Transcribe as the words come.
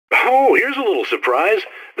Oh, here's a little surprise.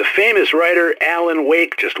 The famous writer Alan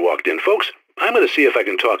Wake just walked in. Folks, I'm going to see if I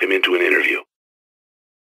can talk him into an interview.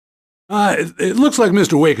 It looks like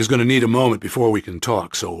Mr. Wake is going to need a moment before we can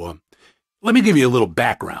talk, so let me give you a little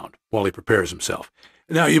background while he prepares himself.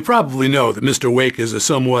 Now, you probably know that Mr. Wake is a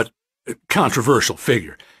somewhat controversial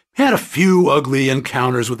figure. He had a few ugly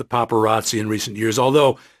encounters with the paparazzi in recent years,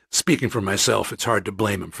 although, speaking for myself, it's hard to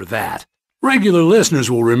blame him for that. Regular listeners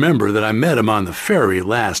will remember that I met him on the ferry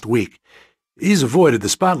last week. He's avoided the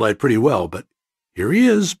spotlight pretty well, but here he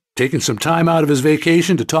is, taking some time out of his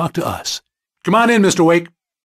vacation to talk to us. Come on in, Mr. Wake.